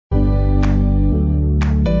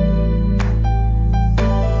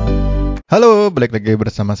Halo, balik lagi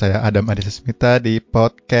bersama saya Adam Adisasmita di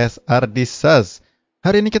podcast Ardisas.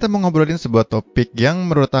 Hari ini kita mau ngobrolin sebuah topik yang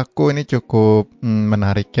menurut aku ini cukup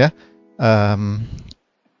menarik ya. Em,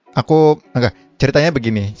 ceritanya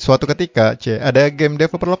begini. Suatu ketika, ada game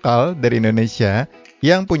developer lokal dari Indonesia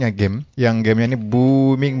yang punya game, yang gamenya ini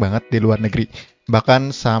booming banget di luar negeri.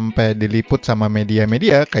 Bahkan sampai diliput sama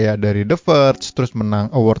media-media kayak dari The Verge, terus menang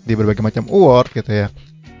award di berbagai macam award gitu ya.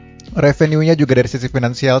 Revenue-nya juga dari sisi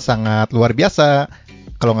finansial sangat luar biasa.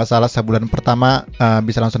 Kalau nggak salah sebulan pertama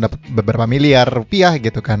bisa langsung dapat beberapa miliar rupiah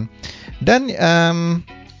gitu kan. Dan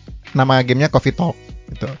nama gamenya Coffee Talk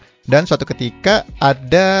gitu. Dan suatu ketika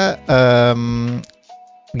ada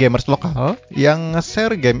gamers lokal yang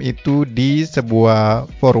nge-share game itu di sebuah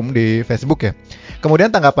forum di Facebook ya.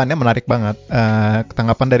 Kemudian tanggapannya menarik banget.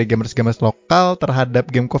 Tanggapan dari gamers-gamers lokal terhadap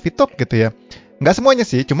game Coffee Talk gitu ya. Nggak semuanya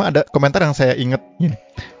sih, cuma ada komentar yang saya inget gini.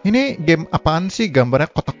 Ini game apaan sih, gambarnya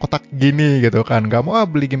kotak-kotak gini gitu kan. Gak mau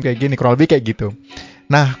beli game kayak gini, kurang lebih kayak gitu.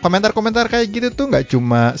 Nah, komentar-komentar kayak gitu tuh nggak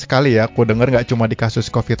cuma sekali ya. Aku denger nggak cuma di kasus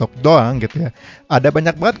Coffee Talk doang gitu ya. Ada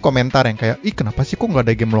banyak banget komentar yang kayak, ih kenapa sih kok nggak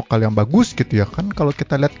ada game lokal yang bagus gitu ya. Kan kalau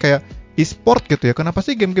kita lihat kayak e-sport gitu ya. Kenapa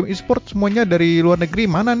sih game-game e-sport semuanya dari luar negeri?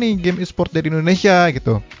 Mana nih game e-sport dari Indonesia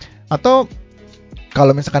gitu. Atau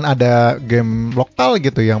kalau misalkan ada game lokal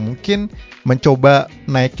gitu yang mungkin mencoba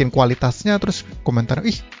naikin kualitasnya, terus komentar,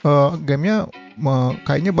 gamenya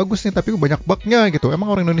kayaknya bagus nih tapi banyak bugnya gitu, emang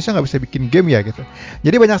orang Indonesia nggak bisa bikin game ya gitu.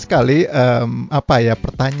 Jadi banyak sekali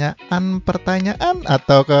pertanyaan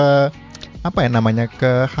atau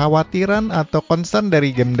kekhawatiran atau concern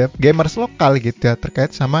dari gamers lokal gitu ya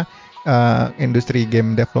terkait sama industri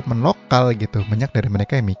game development lokal gitu. Banyak dari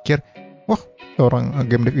mereka yang mikir, wah, orang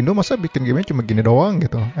game dev Indo masa bikin gamenya cuma gini doang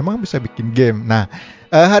gitu, emang bisa bikin game. Nah,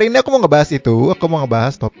 hari ini aku mau ngebahas itu. Aku mau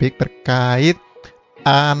ngebahas topik terkait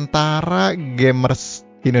antara gamers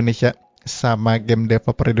Indonesia sama game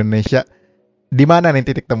developer Indonesia. Di mana nih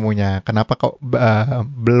titik temunya? Kenapa kok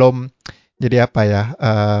belum jadi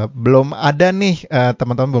belum ada nih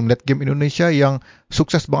teman-teman belum lihat game Indonesia yang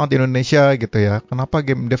sukses banget di Indonesia gitu ya. Kenapa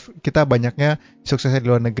game dev kita banyaknya suksesnya di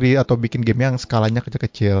luar negeri atau bikin game yang skalanya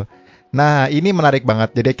kecil-kecil. Nah, ini menarik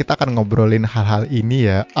banget. Jadi kita akan ngobrolin hal-hal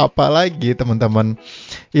ini ya. Apalagi teman-teman,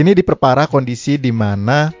 ini diperparah kondisi di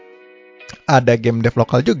mana ada game dev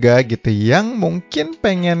lokal juga gitu yang mungkin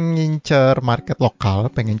pengen ngincer market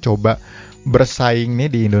lokal, pengen coba bersaing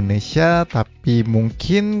nih di Indonesia, tapi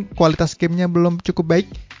mungkin kualitas gamenya belum cukup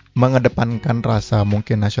baik, mengedepankan rasa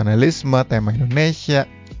mungkin nasionalisme, tema Indonesia,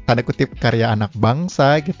 tanda kutip karya anak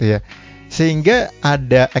bangsa gitu ya. Sehingga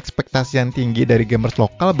ada ekspektasi yang tinggi dari gamers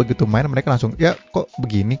lokal, begitu main mereka langsung, ya kok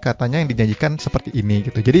begini, katanya yang dijanjikan seperti ini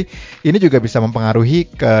gitu. Jadi ini juga bisa mempengaruhi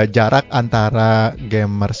ke jarak antara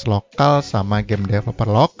gamers lokal sama game developer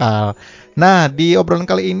lokal. Nah, di obrolan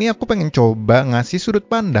kali ini aku pengen coba ngasih sudut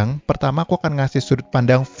pandang. Pertama aku akan ngasih sudut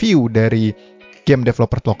pandang view dari game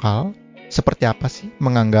developer lokal. Seperti apa sih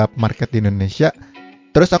menganggap market di Indonesia.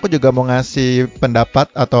 Terus aku juga mau ngasih pendapat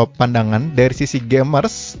atau pandangan dari sisi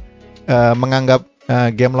gamers menganggap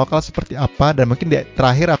game lokal seperti apa. Dan mungkin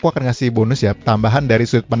terakhir aku akan ngasih bonus ya, tambahan dari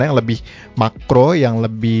sudut pandang yang lebih makro, yang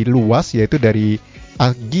lebih luas, yaitu dari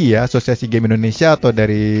AGI ya, Asosiasi Game Indonesia, atau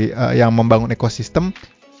dari yang membangun ekosistem,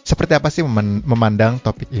 seperti apa sih memandang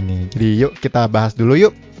topik ini. Jadi yuk kita bahas dulu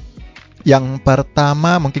yuk. Yang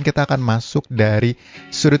pertama mungkin kita akan masuk dari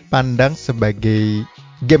sudut pandang sebagai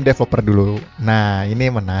game developer dulu. Nah,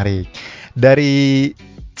 ini menarik. Dari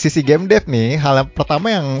sisi game dev nih, hal yang pertama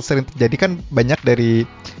yang sering terjadi kan banyak dari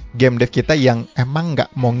game dev kita yang emang nggak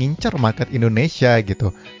mau ngincer market Indonesia gitu.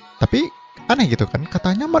 Tapi aneh gitu kan,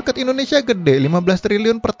 katanya market Indonesia gede, 15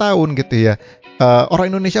 triliun per tahun gitu ya. Orang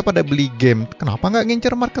Indonesia pada beli game, kenapa nggak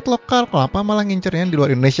ngincer market lokal? Kenapa malah ngincernya di luar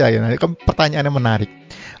Indonesia ya? Nah, pertanyaannya menarik.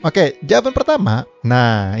 Oke, jawaban pertama,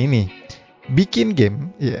 nah ini, bikin game,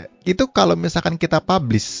 ya, itu kalau misalkan kita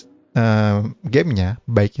publish gamenya,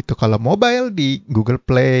 baik itu kalau mobile di Google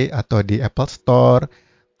Play atau di Apple Store,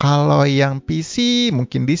 kalau yang PC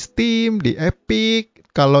mungkin di Steam, di Epic,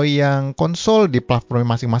 kalau yang konsol di platform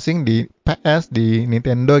masing-masing, di PS, di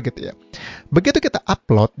Nintendo gitu ya. Begitu kita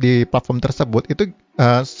upload di platform tersebut, itu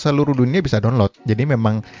seluruh dunia bisa download. Jadi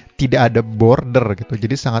memang tidak ada border gitu.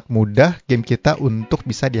 Jadi sangat mudah game kita untuk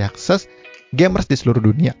bisa diakses gamers di seluruh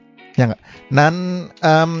dunia. Ya nggak? Dan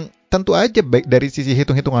tentu aja baik dari sisi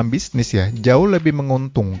hitung-hitungan bisnis ya, jauh lebih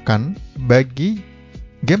menguntungkan bagi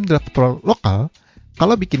game developer lokal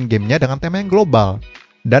kalau bikin gamenya dengan tema yang global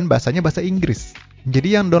dan bahasanya bahasa Inggris.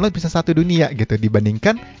 Jadi yang download bisa satu dunia gitu,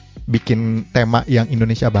 dibandingkan bikin tema yang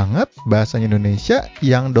Indonesia banget, bahasanya Indonesia,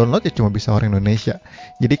 yang download ya cuma bisa orang Indonesia.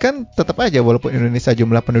 Jadi kan tetap aja walaupun Indonesia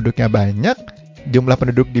jumlah penduduknya banyak, jumlah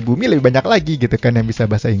penduduk di bumi lebih banyak lagi gitu kan yang bisa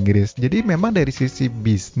bahasa Inggris. Jadi memang dari sisi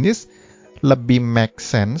bisnis lebih make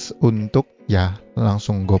sense untuk ya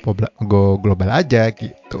langsung go global aja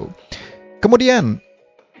gitu. Kemudian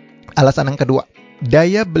alasan yang kedua,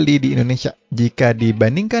 daya beli di Indonesia jika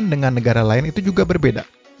dibandingkan dengan negara lain itu juga berbeda.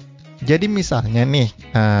 Jadi misalnya nih,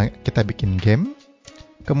 kita bikin game,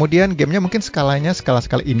 kemudian gamenya mungkin skalanya skala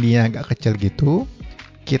indie agak kecil gitu,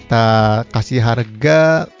 kita kasih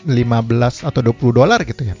harga 15 atau $20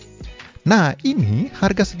 gitu ya. Nah, ini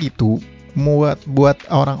harga segitu buat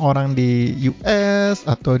orang-orang di US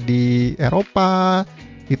atau di Eropa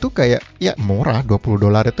itu kayak ya murah. $20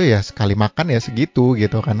 itu ya sekali makan ya segitu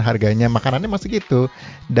gitu kan, harganya makanannya masih gitu,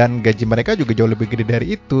 dan gaji mereka juga jauh lebih gede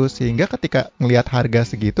dari itu, sehingga ketika ngelihat harga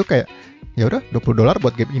segitu kayak ya udah $20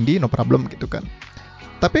 buat game indie no problem gitu kan.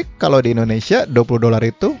 Tapi kalau di Indonesia $20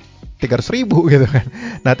 itu 300.000 gitu kan.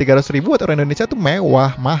 Nah 300.000 buat orang Indonesia tuh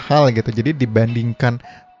mewah, mahal gitu. Jadi dibandingkan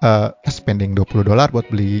spending $20 buat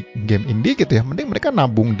beli game indie gitu ya, mending mereka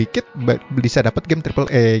nabung dikit bisa dapat game triple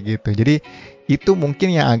A gitu. Jadi itu mungkin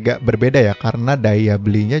yang agak berbeda ya, karena daya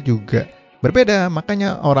belinya juga berbeda.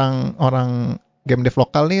 Makanya orang-orang game dev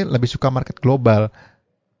lokal nih lebih suka market global.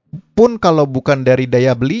 Pun kalau bukan dari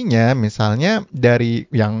daya belinya, misalnya dari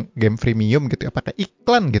yang game freemium gitu ya, pakai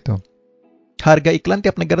iklan gitu. Harga iklan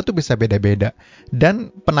tiap negara tuh bisa beda-beda.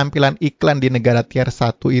 Dan penampilan iklan di negara tier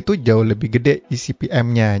 1 itu jauh lebih gede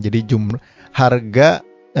CPM-nya. Jadi jumlah harga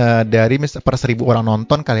dari per 1.000 orang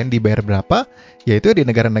nonton kalian dibayar berapa, yaitu di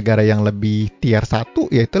negara-negara yang lebih tier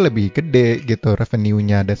 1 yaitu lebih gede gitu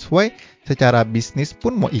revenue-nya. That's why secara bisnis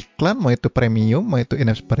pun mau iklan, mau itu premium, mau itu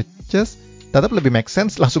in-app purchase, tetap lebih make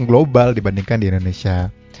sense langsung global dibandingkan di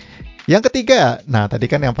Indonesia. Yang ketiga, nah tadi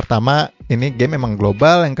kan yang pertama ini game memang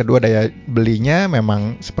global, yang kedua daya belinya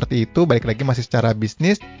memang seperti itu, balik lagi masih secara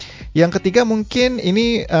bisnis. Yang ketiga mungkin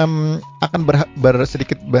ini akan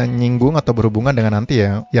sedikit menyinggung atau berhubungan dengan nanti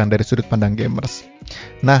ya, yang dari sudut pandang gamers.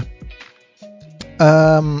 Nah,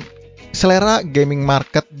 selera gaming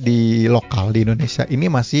market di lokal di Indonesia ini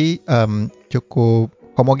masih cukup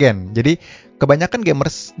homogen. Jadi kebanyakan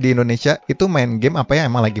gamers di Indonesia itu main game apa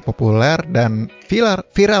yang emang lagi populer dan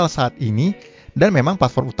viral saat ini, dan memang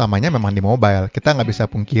platform utamanya memang di mobile. Kita nggak bisa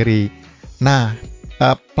pungkiri. Nah,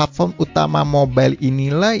 platform utama mobile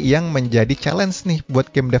inilah yang menjadi challenge nih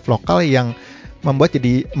buat game dev lokal, yang membuat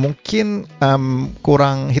jadi mungkin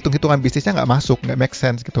kurang hitung-hitungan bisnisnya nggak masuk, nggak make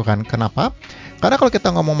sense gitu kan. Kenapa? Karena kalau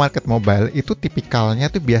kita ngomong market mobile itu tipikalnya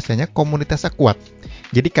tuh biasanya komunitasnya kuat.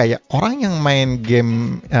 Jadi kayak orang yang main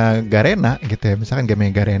game Garena gitu ya, misalkan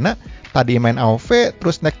game Garena, tadi main AoV,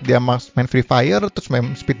 terus next dia main Free Fire, terus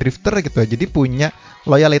main Speed Drifter gitu ya. Jadi punya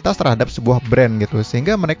loyalitas terhadap sebuah brand gitu,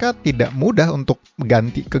 sehingga mereka tidak mudah untuk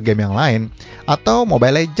ganti ke game yang lain. Atau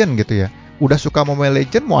Mobile Legend gitu ya. Udah suka Mobile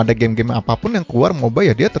Legend, mau ada game-game apapun yang keluar MOBA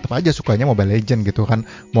ya dia tetap aja sukanya Mobile Legend gitu kan.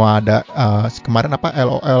 Mau ada kemarin apa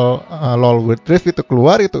LOL LOL Wild Rift itu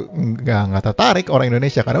keluar, itu nggak tertarik orang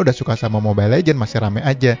Indonesia karena udah suka sama Mobile Legend, masih rame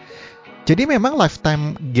aja. Jadi memang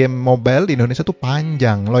lifetime game mobile di Indonesia tuh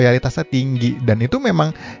panjang, loyalitasnya tinggi, dan itu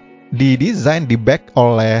memang didesain, di-back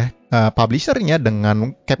oleh publishernya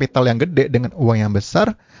dengan capital yang gede, dengan uang yang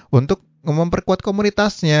besar untuk memperkuat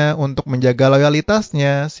komunitasnya, untuk menjaga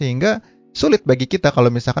loyalitasnya, sehingga sulit bagi kita kalau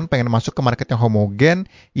misalkan pengen masuk ke market yang homogen,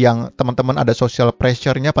 yang teman-teman ada social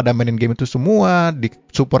pressure-nya pada mainin game itu semua,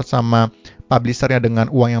 disupport sama publisher-nya dengan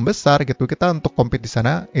uang yang besar gitu. Kita untuk compete di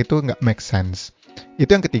sana itu nggak make sense.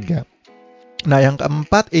 Itu yang ketiga. Nah, yang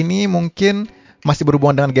keempat ini mungkin masih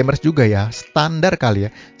berhubungan dengan gamers juga ya, standar kali ya.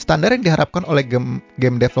 Standar yang diharapkan oleh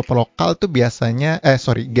game developer lokal tuh biasanya,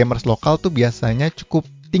 gamers lokal tuh biasanya cukup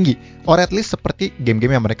tinggi, or at least seperti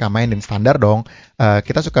game-game yang mereka mainin. Standar dong,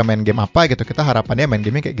 kita suka main game apa gitu, kita harapannya main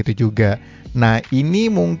game kayak gitu juga. Nah ini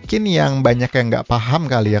mungkin yang banyak yang nggak paham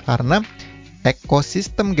kali ya, karena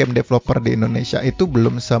ekosistem game developer di Indonesia itu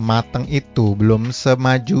belum semateng itu, belum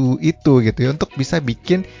semaju itu gitu ya, untuk bisa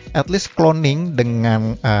bikin at least cloning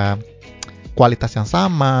dengan kualitas yang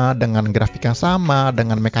sama, dengan grafik yang sama,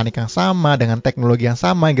 dengan mekanik yang sama, dengan teknologi yang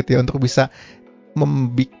sama gitu ya, untuk bisa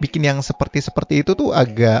bikin yang seperti itu tuh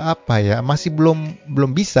agak apa ya, masih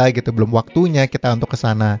belum bisa gitu, belum waktunya kita untuk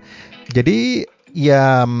kesana. Jadi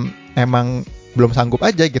ya emang belum sanggup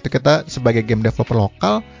aja gitu kita sebagai game developer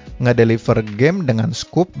lokal nge-deliver game dengan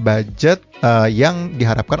scope budget yang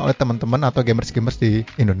diharapkan oleh teman-teman atau gamers-gamers di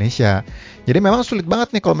Indonesia. Jadi memang sulit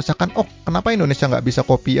banget nih kalau misalkan, kenapa Indonesia nggak bisa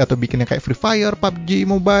copy atau bikin yang kayak Free Fire, PUBG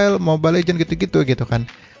Mobile Legends gitu-gitu gitu kan.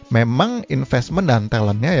 Memang investment dan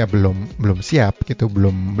talentnya ya belum siap gitu,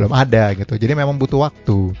 belum ada gitu. Jadi memang butuh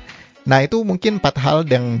waktu. Nah itu mungkin 4 hal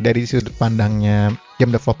yang dari sudut pandangnya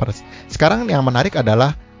game developers. Sekarang yang menarik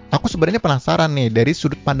adalah aku sebenarnya penasaran nih dari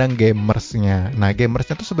sudut pandang gamersnya. Nah,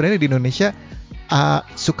 gamersnya tuh sebenarnya di Indonesia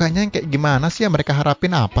sukanya yang kayak gimana sih, yang mereka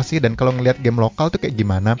harapin apa sih, dan kalau ngelihat game lokal tuh kayak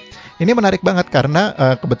gimana. Ini menarik banget karena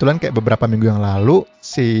kebetulan kayak beberapa minggu yang lalu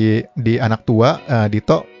si di anak tua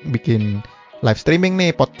Dito bikin live streaming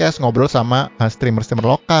nih, podcast ngobrol sama streamer-streamer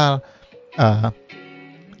lokal. Eh,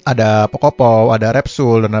 ada Pokopo, ada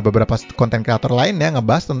Repsul, dan ada beberapa konten kreator lainnya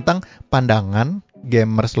ngebahas tentang pandangan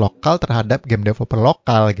gamers lokal terhadap game developer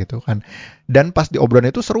lokal gitu kan. Dan pas di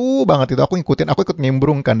obrolan itu seru banget itu, aku ikut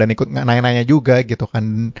nimbrung kan, dan ikut nanya-nanya juga gitu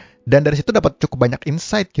kan. Dan dari situ dapat cukup banyak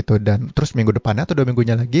insight gitu. Dan terus minggu depannya atau 2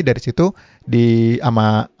 minggunya lagi dari situ di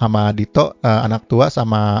ama Dito anak tua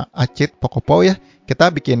sama Acit Pokopo ya,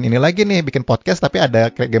 kita bikin ini lagi nih, bikin podcast tapi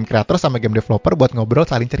ada game creator sama game developer buat ngobrol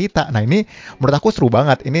saling cerita. Nah, ini menurut aku seru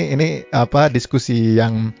banget. Ini diskusi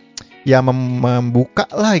yang membuka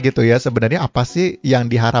lah gitu ya, sebenarnya apa sih yang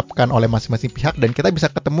diharapkan oleh masing-masing pihak, dan kita bisa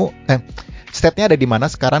ketemu state-nya ada di mana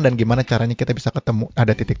sekarang dan gimana caranya kita bisa ketemu,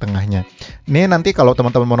 ada titik tengahnya. Ini nanti kalau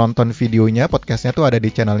teman-teman mau nonton videonya, podcastnya tuh ada di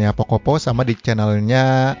channelnya Pokopo sama di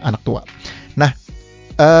channelnya Anak Tua. Nah,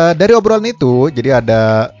 dari obrolan itu, jadi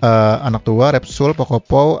ada Anak Tua, Repsul,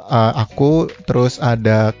 Pokopo, aku, terus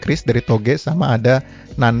ada Chris dari Toge, sama ada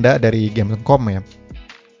Nanda dari Gamescom ya.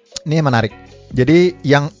 Ini menarik. Jadi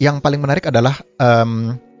yang paling menarik adalah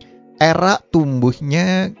era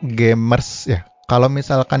tumbuhnya gamers ya. Kalau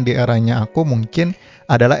misalkan di eranya aku mungkin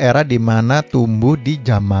adalah era di mana tumbuh di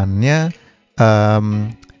zamannya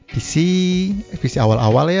PC, PC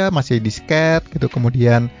awal-awal ya, masih disket gitu.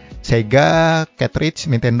 Kemudian Sega, cartridge,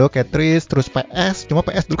 Nintendo cartridge, terus PS. Cuma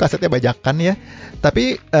PS dulu kasetnya bajakan ya.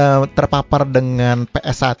 Tapi terpapar dengan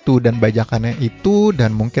PS1 dan bajakannya itu,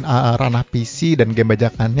 dan mungkin ranah PC dan game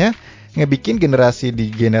bajakannya, ngebikin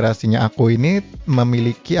generasinya aku ini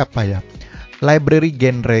memiliki library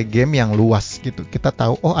genre game yang luas gitu. Kita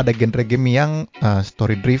tahu ada genre game yang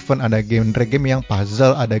story driven, ada genre game yang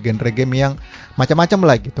puzzle, ada genre game yang macam-macam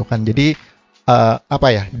lah gitu kan. Jadi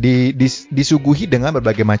disuguhi dengan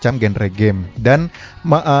berbagai macam genre game, dan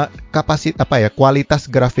kualitas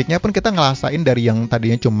grafiknya pun kita ngerasain dari yang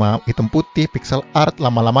tadinya cuma hitam putih pixel art,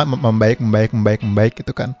 lama-lama membaik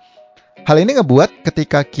gitu kan. Hal ini ngebuat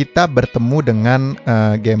ketika kita bertemu dengan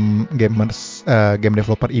game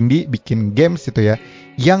developer indie bikin games gitu ya,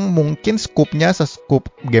 yang mungkin skupnya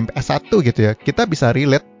seskup game PS1 gitu ya, kita bisa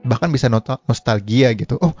relate, bahkan bisa nostalgia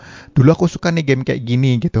gitu. Oh, dulu aku suka nih game kayak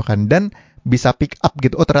gini gitu kan, dan bisa pick up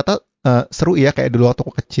gitu. Oh, ternyata seru ya kayak dulu waktu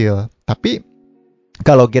aku kecil. Tapi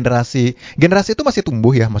kalau generasi itu masih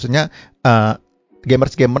tumbuh ya, maksudnya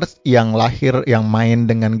gamers yang lahir, yang main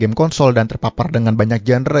dengan game konsol dan terpapar dengan banyak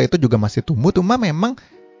genre itu juga masih tumbuh, cuma memang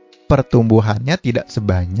pertumbuhannya tidak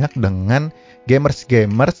sebanyak dengan gamers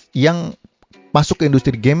yang masuk ke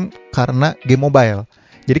industri game karena game mobile.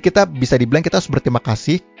 Jadi kita bisa dibilang kita harus berterima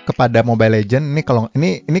kasih kepada Mobile Legends.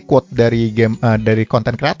 Ini quote dari dari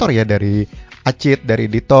konten kreator ya, dari Acit, dari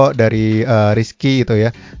Dito, dari Rizky gitu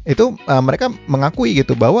ya. Itu mereka mengakui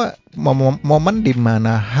gitu bahwa momen di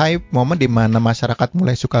mana hype, momen di mana masyarakat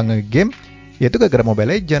mulai suka ngegame, yaitu gara-gara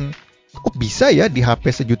Mobile Legends. Kok bisa ya di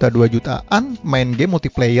HP 1-2 jutaan main game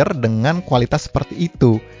multiplayer dengan kualitas seperti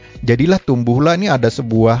itu? Jadilah tumbuhlah, ini ada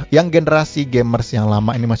sebuah yang generasi gamers yang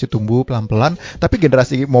lama ini masih tumbuh pelan-pelan, tapi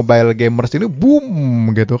generasi mobile gamers ini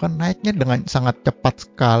boom gitu kan, naiknya dengan sangat cepat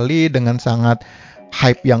sekali, dengan sangat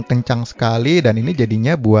hype yang kencang sekali, dan ini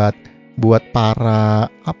jadinya buat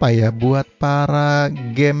para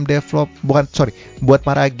game buat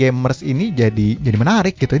para gamers ini jadi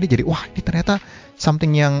menarik gitu. Ini jadi wah, ini ternyata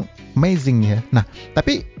something yang amazing ya. Nah,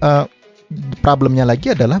 tapi problemnya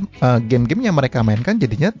lagi adalah game-game yang mereka mainkan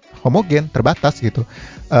jadinya homogen, terbatas gitu.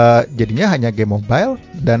 Jadinya hanya game mobile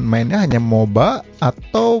dan mainnya hanya MOBA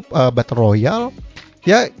atau Battle Royale.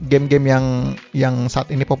 Ya, game-game yang saat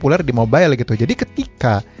ini populer di mobile gitu. Jadi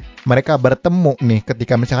ketika mereka bertemu nih,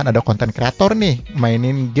 ketika misalkan ada konten kreator nih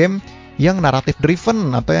mainin game yang naratif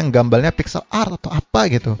driven atau yang gambarnya pixel art atau apa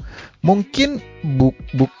gitu, mungkin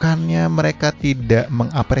bukannya mereka tidak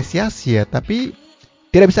mengapresiasi ya, tapi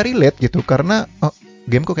tidak bisa relate gitu, karena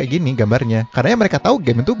game kok kayak gini gambarnya. Karena mereka tahu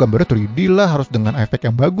game itu gambarnya 3D lah, harus dengan efek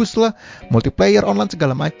yang bagus lah, multiplayer online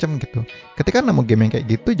segala macem gitu. Ketika nemu game yang kayak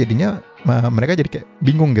gitu, jadinya mereka jadi kayak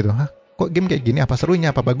bingung gitu. Hah, kok game kayak gini? Apa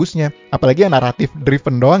serunya? Apa bagusnya? Apalagi yang naratif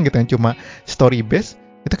driven doang gitu, yang cuma story based.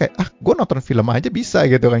 Itu kayak gue nonton film aja bisa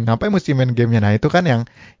gitu kan. Ngapain mesti main gamenya? Nah, itu kan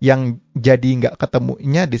yang jadi nggak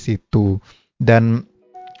ketemunya di situ. Dan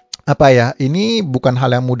ini bukan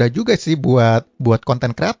hal yang mudah juga sih buat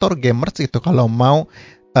konten kreator gamers itu kalau mau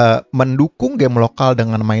mendukung game lokal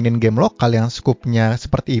dengan mainin game lokal yang skupnya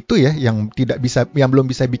seperti itu ya, yang belum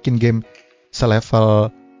bisa bikin game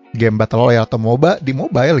selevel game battle royale atau MOBA di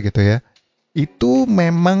mobile gitu ya, itu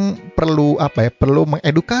memang perlu perlu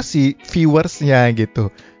mengedukasi viewersnya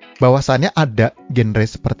gitu. Bahwasannya ada genre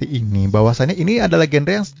seperti ini, bahwasannya ini adalah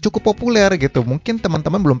genre yang cukup populer gitu. Mungkin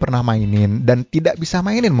teman-teman belum pernah mainin dan tidak bisa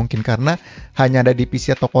mainin mungkin karena hanya ada di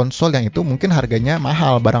PC atau konsol yang itu mungkin harganya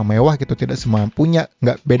mahal, barang mewah gitu, tidak semua punya.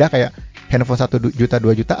 Nggak beda kayak handphone 1 juta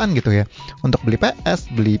 2 jutaan gitu ya. Untuk beli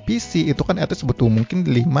PS, beli PC itu kan itu butuh mungkin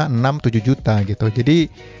 5 6 7 juta gitu. Jadi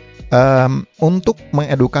untuk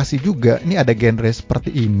mengedukasi juga, ini ada genre seperti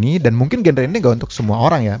ini dan mungkin genre ini gak untuk semua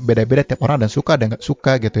orang ya, beda-beda tiap orang, dan suka dan nggak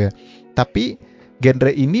suka gitu ya. Tapi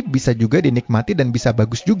genre ini bisa juga dinikmati dan bisa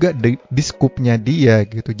bagus juga di scope-nya dia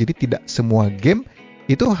gitu. Jadi tidak semua game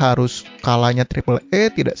itu harus skalanya triple A,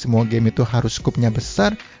 tidak semua game itu harus scope-nya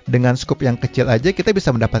besar. Dengan scope yang kecil aja kita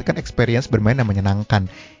bisa mendapatkan experience bermain yang menyenangkan.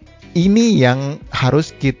 Ini yang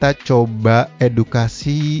harus kita coba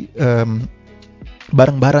edukasi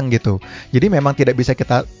bareng-bareng gitu. Jadi memang tidak bisa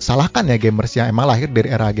kita salahkan ya gamers yang emang lahir dari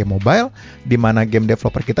era game mobile, di mana game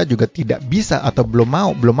developer kita juga tidak bisa atau belum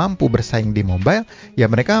mampu bersaing di mobile. Ya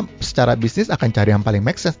mereka secara bisnis akan cari yang paling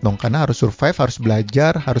make sense dong, karena harus survive, harus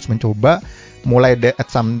belajar, harus mencoba mulai at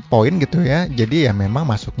some point gitu ya. Jadi ya memang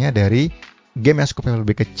masuknya dari game yang skupnya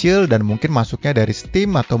lebih kecil dan mungkin masuknya dari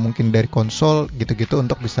Steam atau mungkin dari konsol gitu-gitu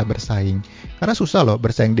untuk bisa bersaing. Karena susah loh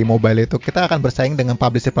bersaing di mobile itu. Kita akan bersaing dengan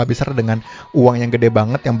publisher-publisher dengan uang yang gede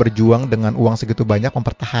banget, yang berjuang dengan uang segitu banyak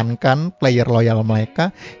mempertahankan player loyal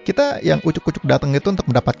mereka. Kita yang ucuk-ucuk datang itu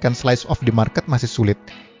untuk mendapatkan slice of the market masih sulit.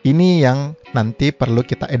 Ini yang nanti perlu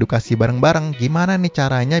kita edukasi bareng-bareng. Gimana nih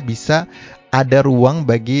caranya bisa ada ruang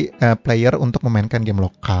bagi player untuk memainkan game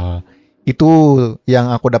lokal. Itu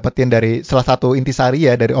yang aku dapetin dari salah satu intisari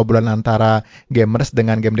ya dari obrolan antara gamers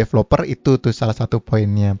dengan game developer, itu tuh salah satu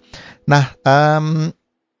poinnya. Nah,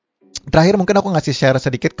 terakhir mungkin aku ngasih share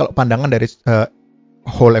sedikit kalau pandangan dari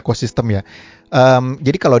whole ekosistem ya.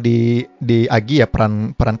 Jadi kalau di Agi ya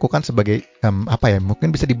peranku kan sebagai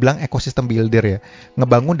mungkin bisa dibilang ekosistem builder ya,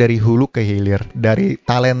 ngebangun dari hulu ke hilir, dari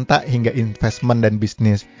talenta hingga investment dan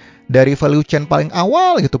bisnis, dari value chain paling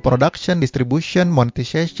awal gitu, production, distribution,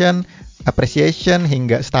 monetization, appreciation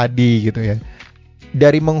hingga study gitu ya.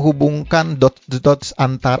 Dari menghubungkan dots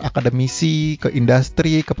antar akademisi ke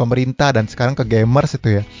industri, ke pemerintah, dan sekarang ke gamers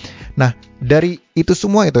itu ya. Nah, dari itu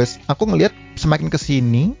semua itu, aku ngelihat semakin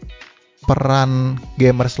kesini peran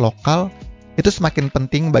gamers lokal itu semakin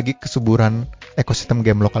penting bagi kesuburan ekosistem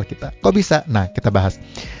game lokal kita. Kok bisa? Nah, kita bahas.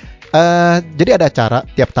 Jadi ada acara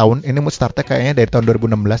tiap tahun, ini startnya kayaknya dari tahun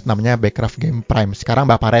 2016, namanya Backcraft Game Prime. Sekarang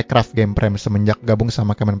Baparekraf Game Prime semenjak gabung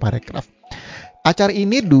sama Kemenparekraf. Acara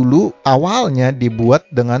ini dulu awalnya dibuat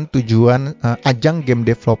dengan tujuan ajang game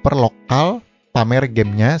developer lokal pamer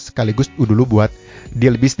gamenya, sekaligus dulu buat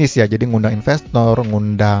deal bisnis ya. Jadi ngundang investor,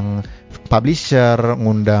 ngundang publisher,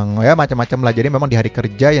 ngundang ya macam-macam lah. Jadi memang di hari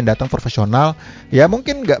kerja yang datang profesional, ya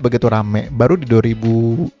mungkin nggak begitu rame. Baru di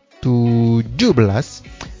 2017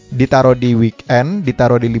 ditaruh di weekend,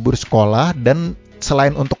 ditaruh di libur sekolah, dan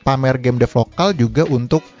selain untuk pamer game dev lokal juga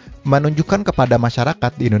untuk menunjukkan kepada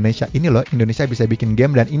masyarakat di Indonesia, ini loh Indonesia bisa bikin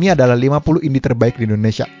game dan ini adalah 50 indie terbaik di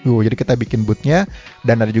Indonesia. Jadi kita bikin bootnya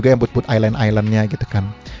dan ada juga yang boot island-islandnya gitu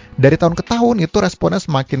kan. Dari tahun ke tahun itu responnya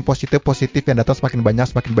semakin positif, yang datang semakin banyak.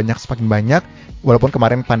 Walaupun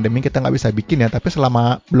kemarin pandemi kita nggak bisa bikin ya, tapi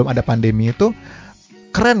selama belum ada pandemi itu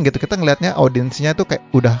keren gitu. Kita ngelihatnya audiensnya tuh kayak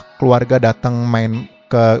udah keluarga datang main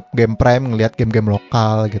ke Game Prime ngelihat game-game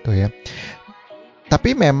lokal gitu ya.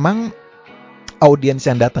 Tapi memang audiens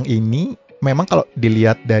yang datang ini memang kalau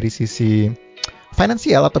dilihat dari sisi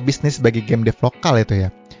finansial atau bisnis bagi game dev lokal itu ya,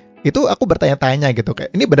 itu aku bertanya-tanya gitu, kayak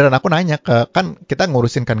ini beneran aku nanya ke, kan kita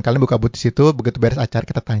ngurusin kan, kalian buka booth di situ, begitu beres acara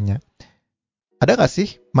kita tanya, ada nggak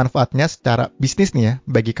sih manfaatnya secara bisnis nih ya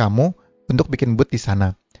bagi kamu untuk bikin booth di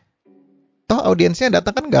sana? Toh audiensnya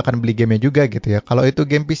datang kan nggak akan beli gamenya juga gitu ya. Kalau itu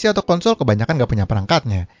game PC atau konsol kebanyakan nggak punya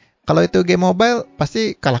perangkatnya. Kalau itu game mobile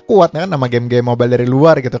pasti kalah kuat kan sama game-game mobile dari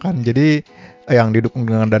luar gitu kan. Jadi yang didukung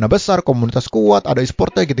dengan dana besar, komunitas kuat, ada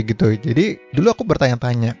e-sportnya gitu-gitu. Jadi dulu aku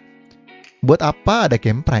bertanya-tanya, buat apa ada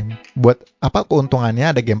Game Prime? Buat apa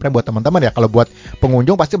keuntungannya ada Game Prime buat teman-teman ya? Kalau buat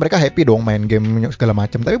pengunjung pasti mereka happy dong main game segala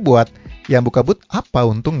macam. Tapi buat yang buka booth, apa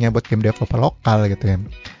untungnya buat game developer lokal gitu ya?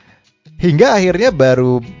 Hingga akhirnya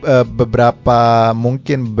baru beberapa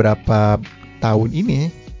tahun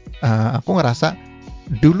ini aku ngerasa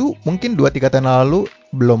dulu mungkin 2-3 tahun lalu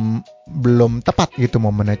belum tepat gitu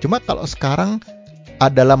momennya. Cuma kalau sekarang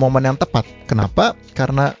adalah momen yang tepat. Kenapa?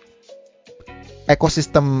 Karena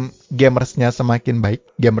ekosistem gamersnya semakin baik,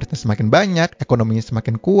 gamersnya semakin banyak, ekonominya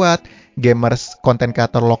semakin kuat, gamers konten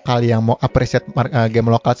kreator lokal yang mau appreciate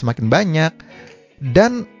game lokal semakin banyak.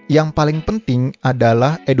 Dan yang paling penting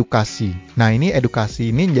adalah edukasi. Nah, ini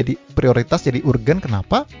edukasi ini jadi prioritas, jadi urgen.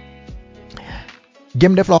 Kenapa?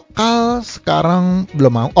 Game dev lokal sekarang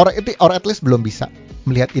belum mau, or at least belum bisa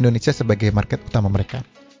melihat Indonesia sebagai market utama mereka.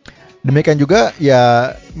 Demikian juga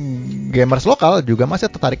ya gamers lokal juga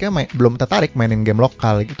masih belum tertarik mainin game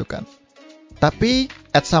lokal gitu kan. Tapi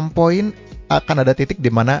at some point akan ada titik di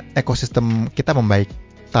mana ekosistem kita membaik,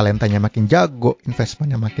 talentanya makin jago,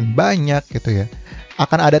 investmentnya makin banyak gitu ya.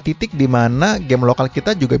 Akan ada titik di mana game lokal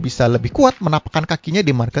kita juga bisa lebih kuat menapakkan kakinya di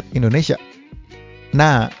market Indonesia.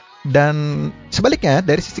 Nah, dan sebaliknya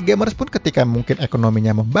dari sisi gamers pun ketika mungkin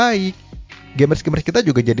ekonominya membaik, gamers kita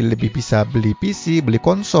juga jadi lebih bisa beli PC, beli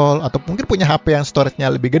konsol, atau mungkin punya HP yang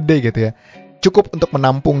storage-nya lebih gede gitu ya. Cukup untuk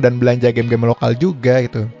menampung dan belanja game-game lokal juga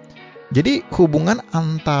gitu. Jadi hubungan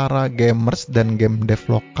antara gamers dan game dev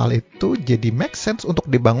lokal itu jadi make sense untuk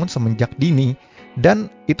dibangun semenjak dini.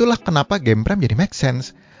 Dan itulah kenapa Game Prime jadi make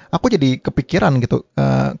sense. Aku jadi kepikiran gitu,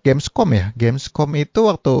 Gamescom ya. Gamescom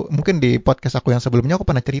itu waktu, mungkin di podcast aku yang sebelumnya aku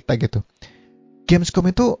pernah cerita gitu.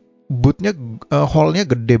 Gamescom itu booth-nya, hall-nya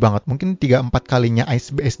gede banget. Mungkin 3-4 kalinya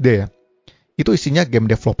ISBSD ya. Itu isinya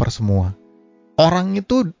game developer semua. Orang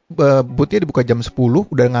itu booth-nya dibuka jam 10,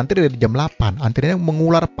 udah ngantri dari jam 8. Antrinya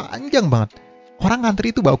mengular panjang banget. Orang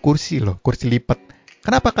ngantri itu bawa kursi loh, kursi lipat.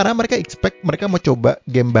 Kenapa? Karena mereka expect, mereka mau coba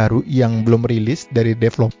game baru yang belum rilis dari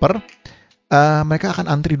developer. Mereka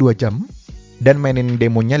akan antri 2 jam dan mainin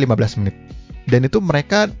demonya 15 menit. Dan itu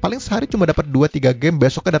mereka paling sehari cuma dapat 2-3 game,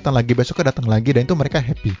 besoknya datang lagi, dan itu mereka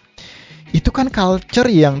happy. Itu kan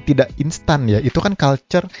culture yang tidak instan ya. Itu kan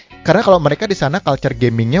culture, karena kalau mereka di sana culture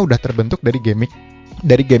gamingnya udah terbentuk dari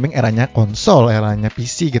gaming eranya konsol, eranya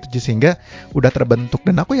PC gitu, sehingga udah terbentuk.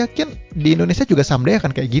 Dan aku yakin di Indonesia juga someday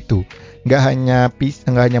akan kayak gitu. Nggak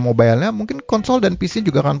hanya mobile-nya, mungkin konsol dan PC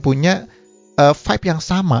juga akan punya vibe yang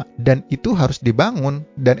sama, dan itu harus dibangun,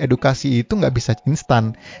 dan edukasi itu nggak bisa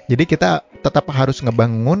instan. Jadi kita tetap harus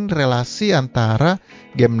ngebangun relasi antara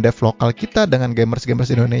game dev lokal kita dengan gamers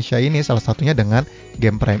Indonesia ini, salah satunya dengan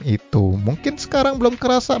Game Prime itu. Mungkin sekarang belum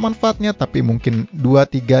kerasa manfaatnya, tapi mungkin 2,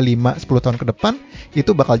 3, 5, 10 tahun ke depan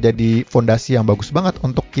itu bakal jadi fondasi yang bagus banget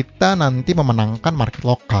untuk kita nanti memenangkan market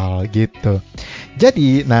lokal gitu.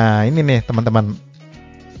 Jadi, nah ini nih teman-teman,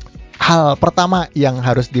 hal pertama yang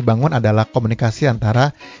harus dibangun adalah komunikasi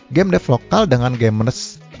antara game dev lokal dengan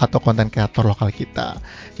gamers atau konten kreator lokal kita.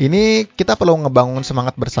 Ini kita perlu ngebangun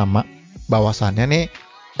semangat bersama, bahwasannya nih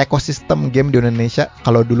ekosistem game di Indonesia,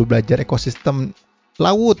 kalau dulu belajar ekosistem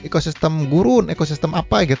laut, ekosistem gurun, ekosistem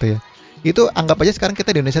apa gitu ya, itu anggap aja sekarang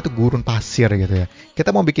kita di Indonesia tuh gurun pasir gitu ya.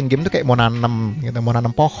 Kita mau bikin game tuh kayak mau nanam gitu, mau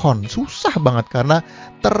nanam pohon, susah banget karena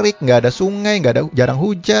terik, nggak ada sungai, jarang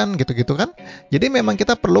hujan gitu-gitu kan. Jadi memang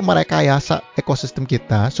kita perlu merekayasa ekosistem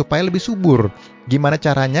kita supaya lebih subur. Gimana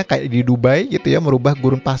caranya kayak di Dubai gitu ya, merubah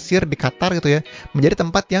gurun pasir di Qatar gitu ya menjadi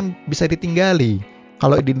tempat yang bisa ditinggali.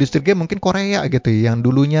 Kalau di industri game mungkin Korea gitu ya, yang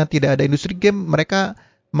dulunya tidak ada industri game, mereka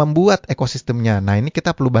membuat ekosistemnya. Nah, ini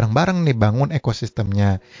kita perlu bareng-bareng nih bangun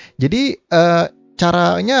ekosistemnya. Jadi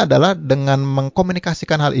caranya adalah dengan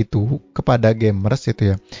mengkomunikasikan hal itu kepada gamers gitu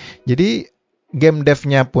ya. Jadi game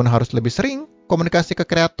dev-nya pun harus lebih sering komunikasi ke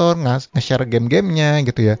kreator, nge-share game-gamenya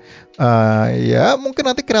gitu ya. Ya mungkin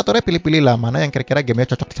nanti kreatornya pilih-pilih lah mana yang kira-kira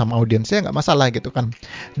gamenya cocok sama audiensnya, nggak masalah gitu kan.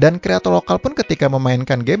 Dan kreator lokal pun ketika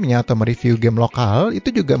memainkan gamenya atau mereview game lokal itu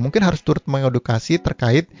juga mungkin harus turut mengedukasi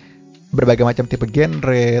terkait berbagai macam tipe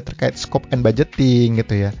genre, terkait scope and budgeting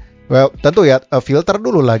gitu ya. Well, tentu ya filter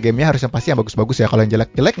dulu lah, gamenya harus yang pasti yang bagus-bagus ya. Kalau yang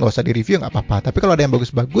jelek-jelek nggak usah di-review, nggak apa-apa. Tapi kalau ada yang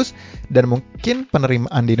bagus-bagus dan mungkin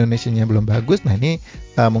penerimaan di Indonesia-nya belum bagus, nah ini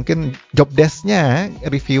mungkin job desk-nya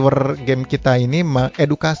reviewer game kita ini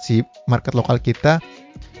mengedukasi market lokal kita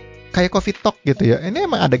kayak Coffee Talk gitu ya. Ini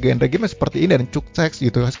emang ada genre game seperti ini dan sukses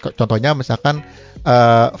gitu. Contohnya misalkan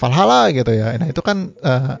Valhalla gitu ya. Nah itu kan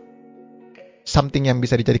something yang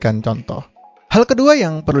bisa dijadikan contoh. Hal kedua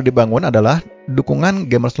yang perlu dibangun adalah dukungan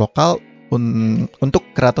gamers lokal untuk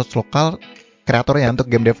kreator lokal, kreatornya untuk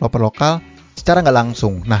game developer lokal secara nggak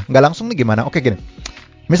langsung. Nah, nggak langsung nih gimana? Oke gini,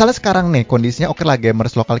 misalnya sekarang nih kondisinya oke lah,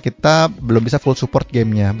 gamers lokal kita belum bisa full support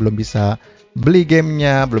gamenya, belum bisa beli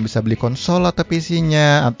gamenya, belum bisa beli konsol atau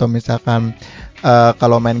PC-nya, atau misalkan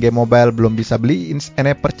kalau main game mobile belum bisa beli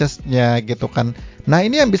in-app purchase-nya gitu kan. Nah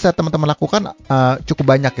ini yang bisa teman-teman lakukan cukup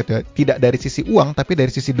banyak gitu ya. Tidak dari sisi uang tapi dari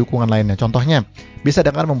sisi dukungan lainnya. Contohnya bisa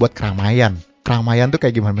dengan membuat keramaian. Keramaian tuh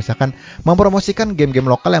kayak gimana? Misalkan mempromosikan game-game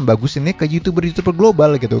lokal yang bagus ini ke YouTuber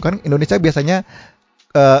global gitu kan. Indonesia biasanya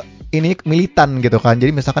ini militan gitu kan.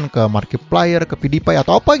 Jadi misalkan ke Markiplier, ke PewDiePie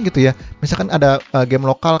atau apa gitu ya. Misalkan ada game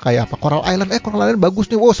lokal kayak apa, Coral Island. Coral Island bagus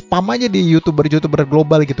nih. Wow, spam aja di YouTuber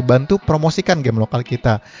global gitu. Bantu promosikan game lokal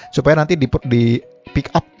kita supaya nanti di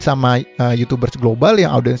pick up sama YouTubers global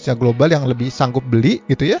yang audiensnya global yang lebih sanggup beli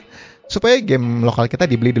gitu ya, supaya game lokal kita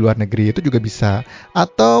dibeli di luar negeri, itu juga bisa.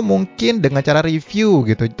 Atau mungkin dengan cara review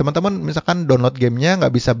gitu, teman-teman misalkan download gamenya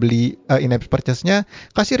nggak bisa beli in-app purchase-nya,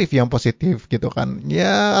 kasih review yang positif gitu kan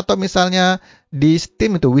ya. Atau misalnya di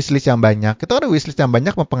Steam itu wishlist yang banyak, itu kan wishlist yang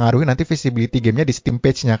banyak mempengaruhi nanti visibility gamenya di Steam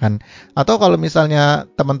page-nya kan. Atau kalau misalnya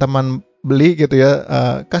teman-teman beli gitu ya,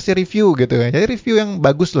 kasih review gitu ya, jadi review yang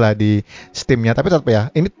bagus lah di Steam-nya. Tapi tetap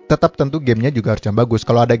ya, ini tetap tentu gamenya juga harus yang bagus.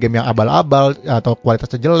 Kalau ada game yang abal-abal atau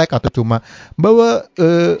kualitasnya jelek atau cuma bawa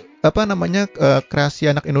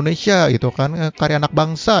kreasi anak Indonesia gitu kan, karya anak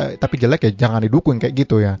bangsa tapi jelek, ya jangan didukung kayak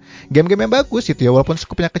gitu ya. Game-game yang bagus itu ya, walaupun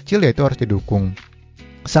skupnya kecil ya itu harus didukung.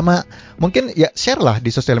 Sama mungkin ya share lah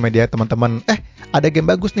di sosial media teman-teman, ada game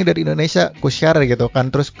bagus nih dari Indonesia, ku share gitu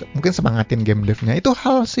kan, terus mungkin semangatin game devnya. Itu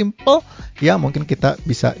hal simple yang mungkin kita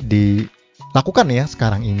bisa dilakukan ya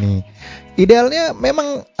sekarang ini. Idealnya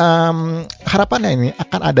memang harapannya ini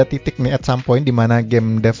akan ada titik nih at some point di mana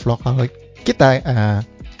game dev lokal kita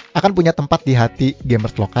akan punya tempat di hati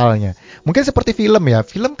gamers lokalnya. Mungkin seperti film ya,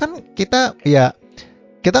 film kan kita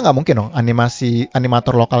nggak mungkin dong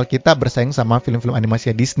animator lokal kita bersaing sama film-film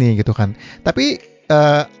animasi Disney gitu kan. Tapi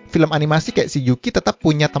film animasi kayak si Yuki tetap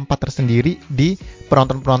punya tempat tersendiri di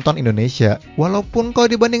penonton-penonton Indonesia. Walaupun kalau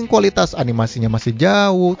dibanding kualitas animasinya masih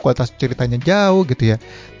jauh, kualitas ceritanya jauh gitu ya.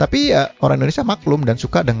 Tapi ya orang Indonesia maklum dan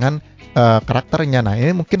suka dengan karakternya. Nah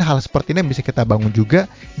ini mungkin hal seperti ini yang bisa kita bangun juga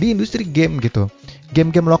di industri game gitu.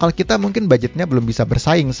 Game-game lokal kita mungkin budgetnya belum bisa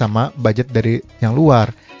bersaing sama budget dari yang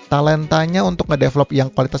luar. Talentanya untuk ngedevelop yang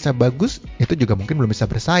kualitasnya bagus itu juga mungkin belum bisa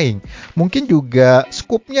bersaing. Mungkin juga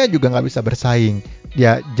skupnya juga nggak bisa bersaing.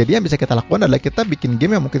 Ya, jadi yang bisa kita lakukan adalah kita bikin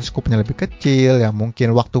game yang mungkin skupnya lebih kecil, yang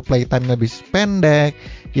mungkin waktu playtime lebih pendek,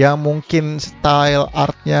 yang mungkin style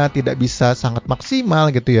artnya tidak bisa sangat maksimal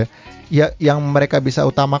gitu ya. Ya, yang mereka bisa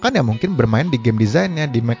utamakan ya mungkin bermain di game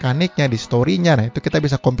desainnya, di mekaniknya, di storynya. Nah, itu kita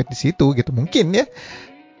bisa compete di situ gitu mungkin ya.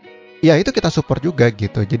 Ya itu kita support juga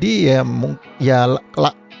gitu. Jadi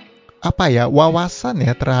wawasan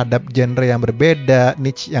ya terhadap genre yang berbeda,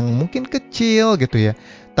 niche yang mungkin kecil gitu ya.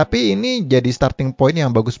 Tapi ini jadi starting point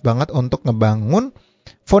yang bagus banget untuk ngebangun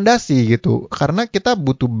fondasi gitu. Karena kita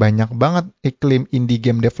butuh banyak banget iklim indie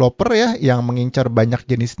game developer ya yang mengincar banyak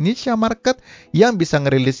jenis niche market yang bisa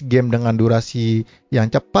ngerilis game dengan durasi yang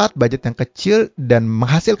cepat, budget yang kecil dan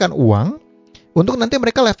menghasilkan uang untuk nanti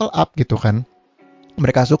mereka level up gitu kan.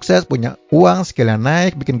 Mereka sukses, punya uang, skillnya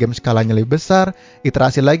naik, bikin game skalanya lebih besar,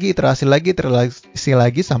 iterasi lagi,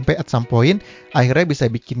 sampai at some point akhirnya bisa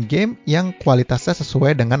bikin game yang kualitasnya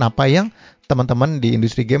sesuai dengan apa yang teman-teman di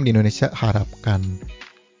industri game di Indonesia harapkan.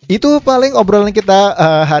 Itu paling obrolan kita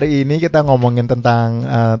hari ini. Kita ngomongin tentang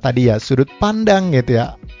tadi ya sudut pandang gitu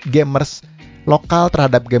ya gamers lokal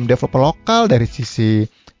terhadap game developer lokal dari sisi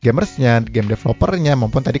gamersnya, game developernya,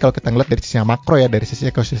 maupun tadi kalau kita ngeliat dari sisi yang makro ya, dari sisi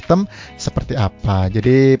ekosistem seperti apa.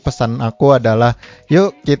 Jadi pesan aku adalah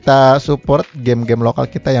yuk kita support game-game lokal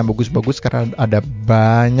kita yang bagus-bagus, karena ada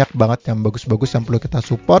banyak banget yang bagus-bagus yang perlu kita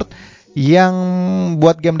support. Yang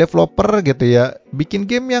buat game developer gitu ya, bikin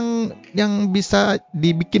game yang bisa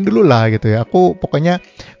dibikin dulu lah gitu ya. Aku pokoknya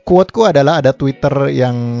quoteku adalah ada Twitter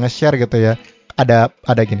yang nge-share gitu ya. Ada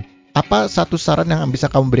gini. Apa satu saran yang bisa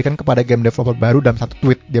kamu berikan kepada game developer baru dalam satu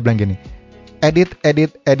tweet? Dia bilang gini, edit.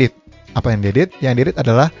 Apa yang diedit? Yang diedit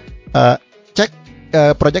adalah cek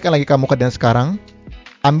project yang lagi kamu kerjain sekarang,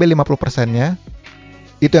 ambil 50%-nya,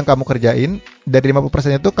 itu yang kamu kerjain. Dari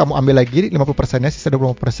 50% itu kamu ambil lagi 50%-nya, sisa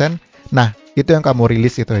 20%. Nah, itu yang kamu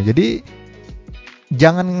rilis gitu. Jadi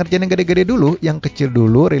jangan ngerjain yang gede-gede dulu, yang kecil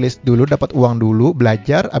dulu, rilis dulu, dapat uang dulu,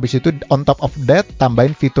 belajar. Abis itu on top of that,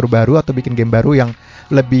 tambahin fitur baru atau bikin game baru yang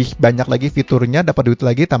lebih banyak lagi fiturnya, dapat duit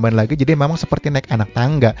lagi, tambahin lagi. Jadi memang seperti naik anak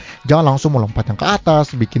tangga. Jangan langsung melompat yang ke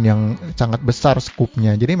atas, bikin yang sangat besar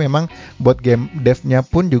skupnya. Jadi memang buat game devnya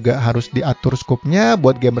pun juga harus diatur skupnya,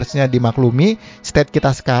 buat gamersnya dimaklumi state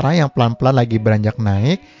kita sekarang yang pelan-pelan lagi beranjak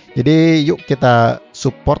naik. Jadi yuk kita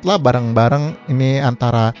support lah bareng-bareng ini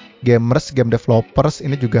antara gamers, game developers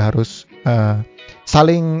ini juga harus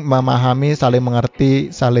saling memahami, saling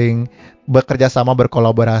mengerti, saling bekerja sama,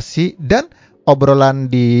 berkolaborasi. Dan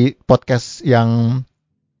obrolan di podcast yang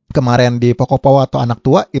kemarin di Pokopow atau Anak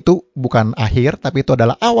Tua itu bukan akhir, tapi itu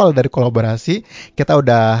adalah awal dari kolaborasi. Kita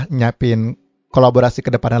udah nyiapin kolaborasi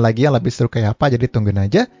ke depannya lagi yang lebih seru kayak apa, jadi tungguin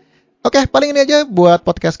aja. Oke, paling ini aja buat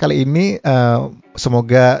podcast kali ini.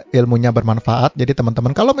 Semoga ilmunya bermanfaat. Jadi teman-teman,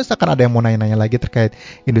 kalau misalkan ada yang mau nanya-nanya lagi terkait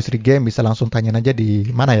industri game, bisa langsung tanya aja di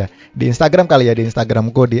mana ya? Di Instagram kali ya, di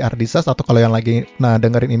Instagramku di Ardisas. Atau kalau yang lagi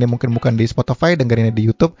dengerin ini mungkin bukan di Spotify, dengerinnya di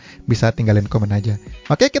YouTube, bisa tinggalin komen aja.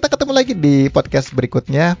 Oke, kita ketemu lagi di podcast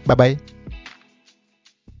berikutnya. Bye-bye.